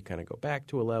 and then you kind of go back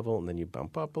to a level, and then you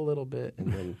bump up a little bit,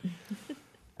 and then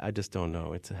I just don't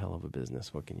know. It's a hell of a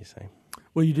business. What can you say?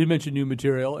 Well, you did mention new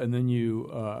material, and then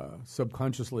you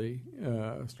subconsciously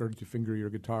started to finger your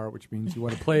guitar, which means you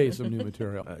want to play some new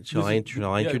material. Shall I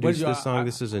introduce this song?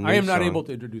 This is a new song. I am not able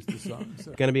to introduce this song.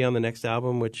 So. It's going to be on the next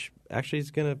album, which actually is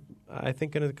going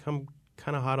to come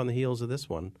kind of hot on the heels of this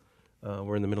one.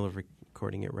 We're in the middle of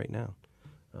recording it right now.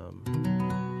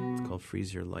 It's called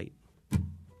Freeze Your Light.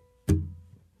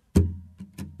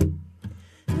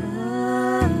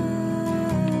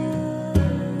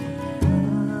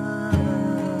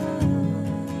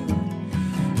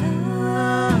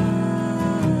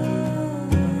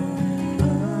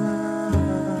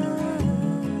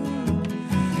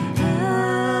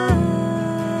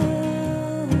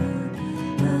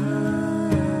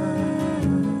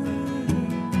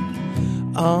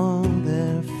 All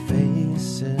their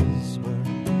faces were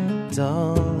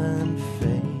dull and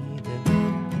faded,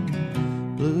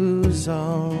 blues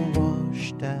all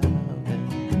washed out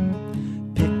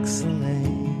and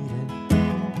pixelated.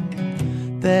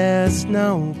 There's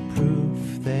no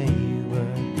proof they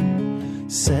were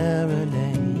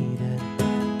serenaded,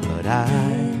 but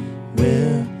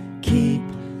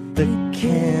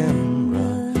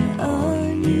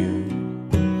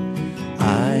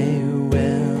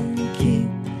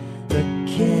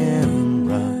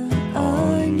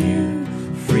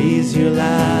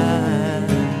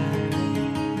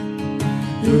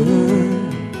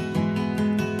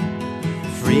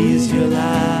freeze your life.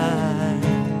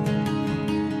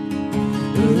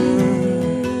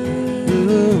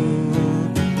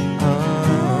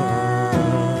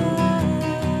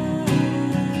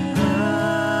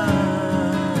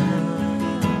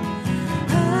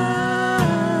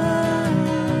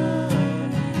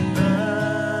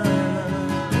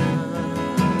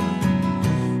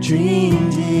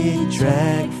 Dreamed he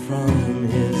dragged from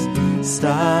his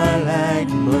starlight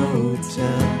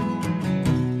motel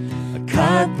a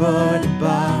cardboard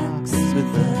box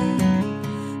with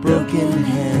a broken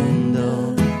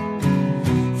handle,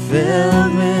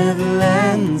 filled with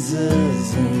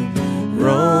lenses and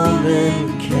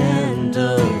Roman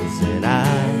candles, and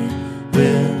I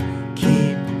will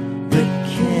keep the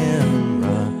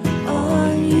camera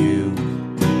on you.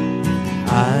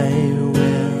 I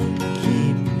will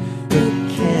keep the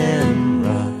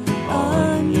camera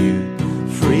on you.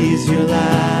 Freeze your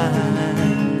life.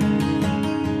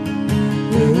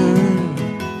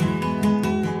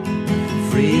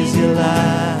 Freeze your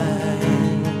life.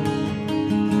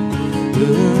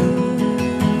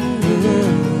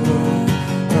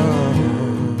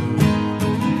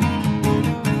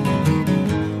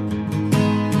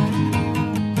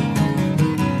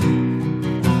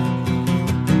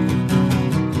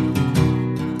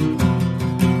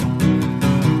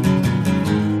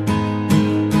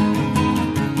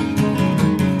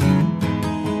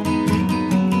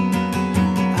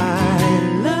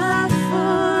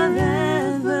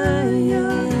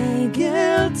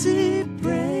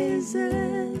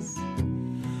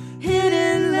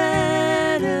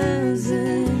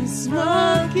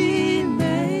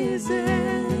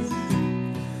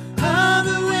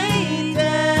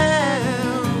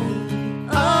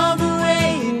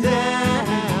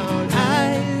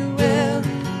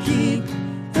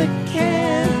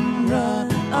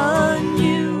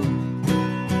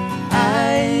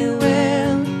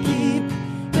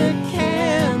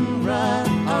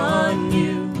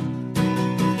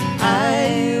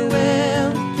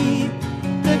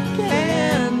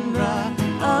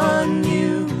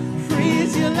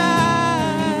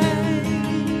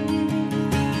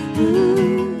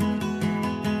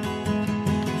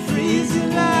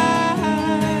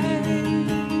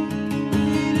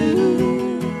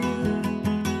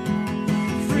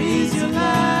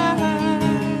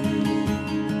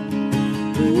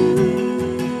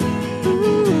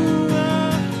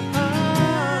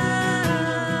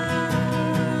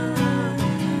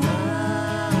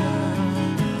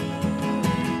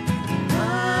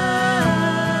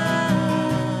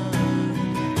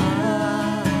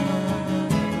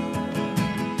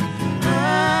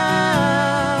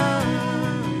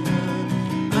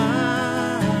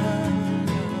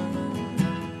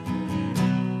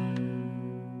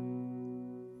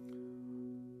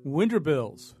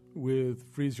 Winterpills with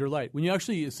Freeze Your Light. When you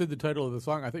actually said the title of the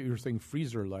song, I thought you were saying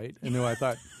Freezer Light. And then I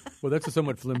thought, well, that's a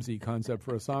somewhat flimsy concept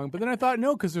for a song. But then I thought,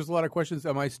 no, because there's a lot of questions.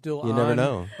 Am I still on? You never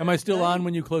know. Am I still on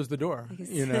when you close the door?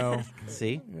 You know,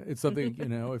 See? it's something, you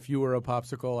know, if you were a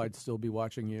popsicle, I'd still be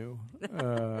watching you.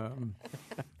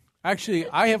 Actually,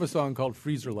 I have a song called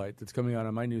Freezer Light that's coming out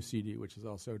on my new CD, which is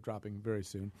also dropping very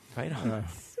soon. Right on.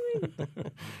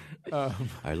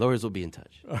 Our lawyers will be in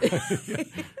touch.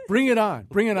 Bring it on.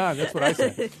 Bring it on. That's what I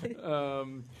said.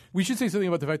 We should say something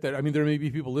about the fact that, I mean, there may be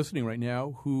people listening right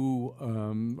now who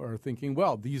are thinking,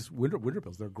 well, these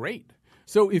Winterpills, they're great.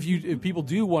 So if people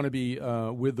do want to be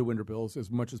with the Winterpills as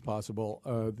much as possible,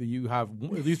 you have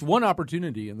at least one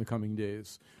opportunity in the coming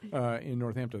days in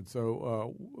Northampton.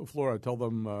 So Flora, tell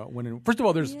them when. First of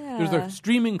all, there's a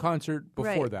streaming concert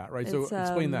before that, right? So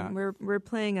explain that. We're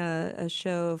playing a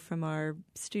show from our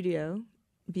studio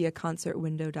via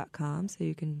concertwindow.com, so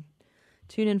you can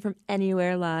tune in from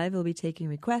anywhere live. We'll be taking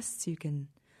requests. You can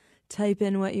type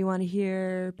in what you want to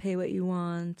hear, pay what you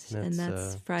want, and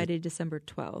that's Friday, December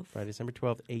 12th. Friday, December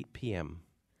 12th, 8 p.m.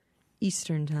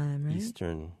 Eastern time, right?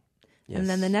 Eastern, yes. And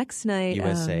then the next night...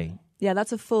 USA.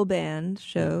 That's a full band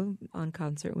show on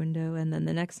Concert Window. And then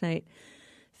the next night,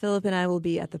 Philip and I will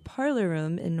be at the Parlor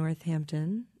Room in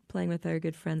Northampton, playing with our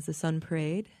good friends, the Sun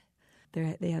Parade.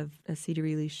 They have a CD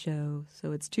release show,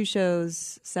 so it's 2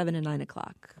 shows, 7 and 9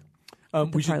 o'clock.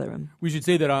 Parlor Room. We should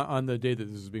say that on the day that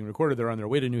this is being recorded, they're on their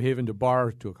way to New Haven to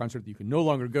a concert that you can no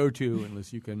longer go to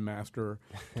unless you can master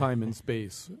time and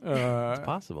space. It's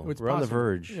possible. We're on the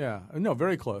verge. Yeah. No,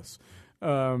 very close.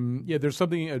 There's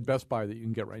something at Best Buy that you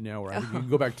can get right now where I think you can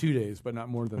go back 2 days, but not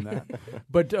more than that.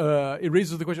 But it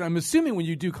raises the question, I'm assuming when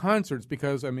you do concerts,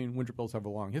 because, I mean, Winterpills have a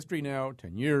long history now,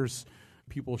 10 years,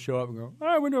 people show up and go,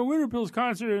 I went to a Winterpills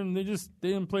concert and they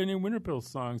didn't play any Winterpills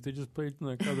songs. They just played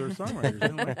like other songwriters. I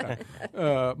didn't like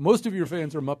that. Most of your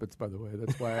fans are Muppets, by the way.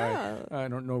 That's why I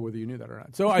don't know whether you knew that or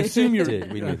not. So I assume you're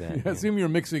We knew that. I assume you're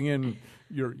mixing in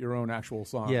your own actual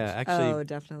songs. Yeah, actually,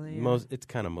 definitely. Yeah. it's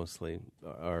kind of mostly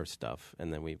our stuff,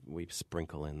 and then we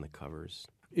sprinkle in the covers.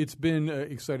 It's been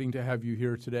exciting to have you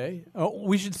here today.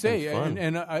 We should say, fun.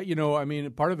 and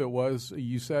part of it was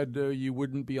you said you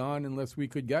wouldn't be on unless we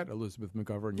could get Elizabeth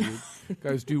McGovern. You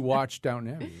guys do watch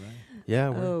Downton Abbey, right?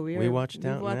 Yeah, we watch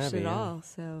Downton We've watched Abbey. it yeah. all,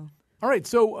 so... All right,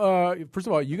 so first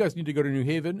of all, you guys need to go to New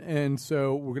Haven, and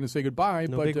so we're going to say goodbye.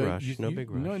 No but, big rush. No,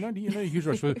 not a huge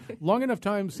rush. But Mm-hmm. long enough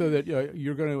time so that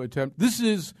you're going to attempt. This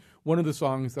is one of the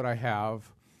songs that I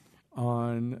have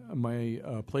on my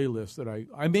playlist that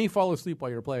I may fall asleep while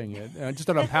you're playing it,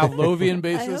 just on a Pavlovian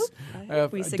basis. I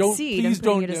hope we succeed in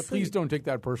putting you to sleep. Please don't take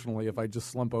that personally if I just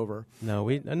slump over. No,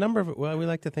 we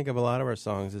like to think of a lot of our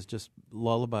songs as just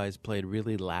lullabies played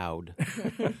really loud.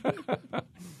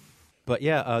 But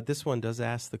yeah, this one does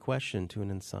ask the question to an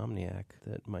insomniac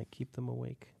that might keep them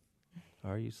awake.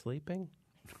 Are you sleeping?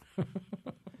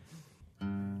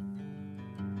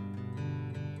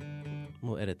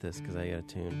 We'll edit this because I got a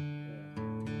tune.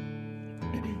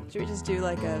 Should we just do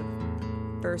like a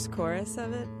verse chorus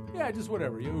of it? Yeah, just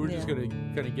whatever. We're just going to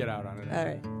kind of get out on it. All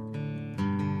right.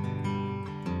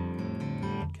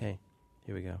 Okay,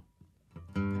 here we go.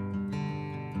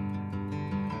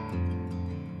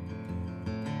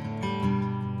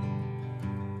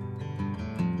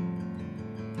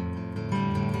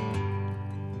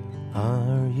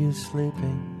 Are you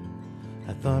sleeping?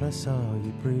 I thought I saw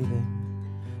you breathing.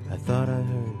 I thought I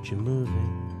heard you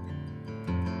moving.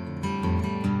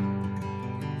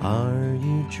 Are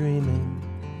you dreaming?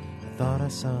 I thought I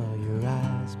saw your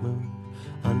eyes move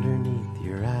underneath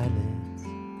your eyelids.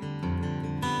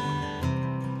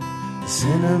 The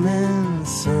cinnamon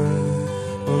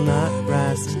sun will not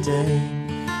rise today.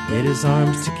 It is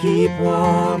arms to keep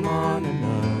warm on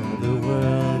another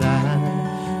world.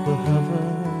 I will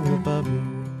hover above you,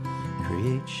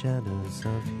 create shadows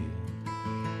of you.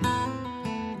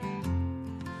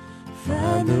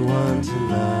 Find the one to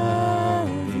love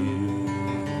you.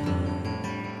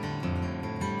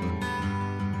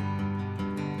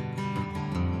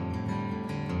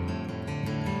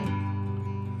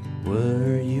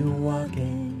 Were you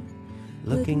walking,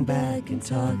 looking back and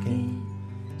talking,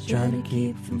 trying to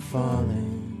keep from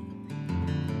falling?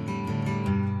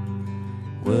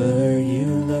 Were you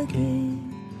looking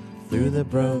through the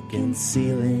broken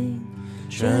ceiling,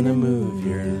 trying to move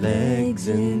your legs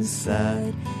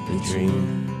inside the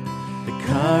dream? The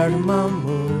cardamom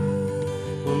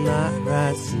moon will not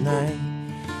rise tonight.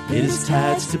 It is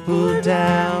tides to pull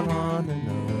down on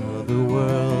another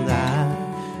world. I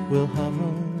will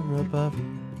hover above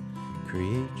you,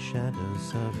 create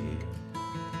shadows of you.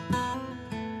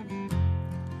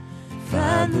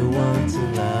 Find the one to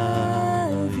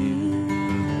love you.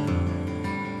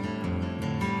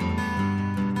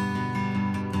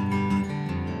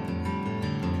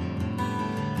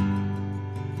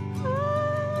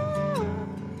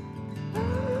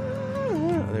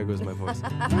 There goes my voice.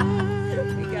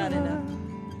 We got enough.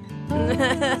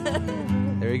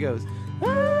 There he goes.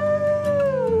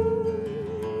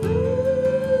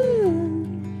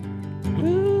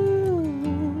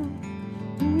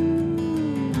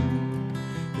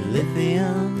 The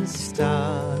lithium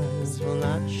stars will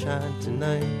not shine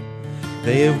tonight.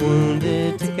 They have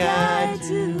wounded to guide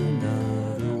to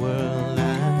another world.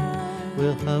 I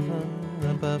will hover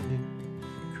above you,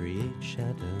 create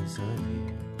shadows of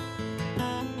you.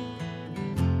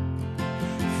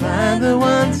 Find the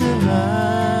one to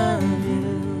love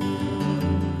you.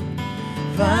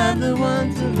 Find the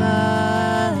one to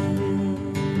love you.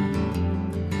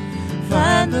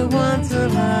 Find the one to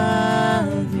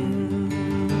love you.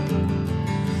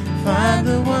 Find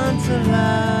the one to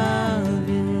love you.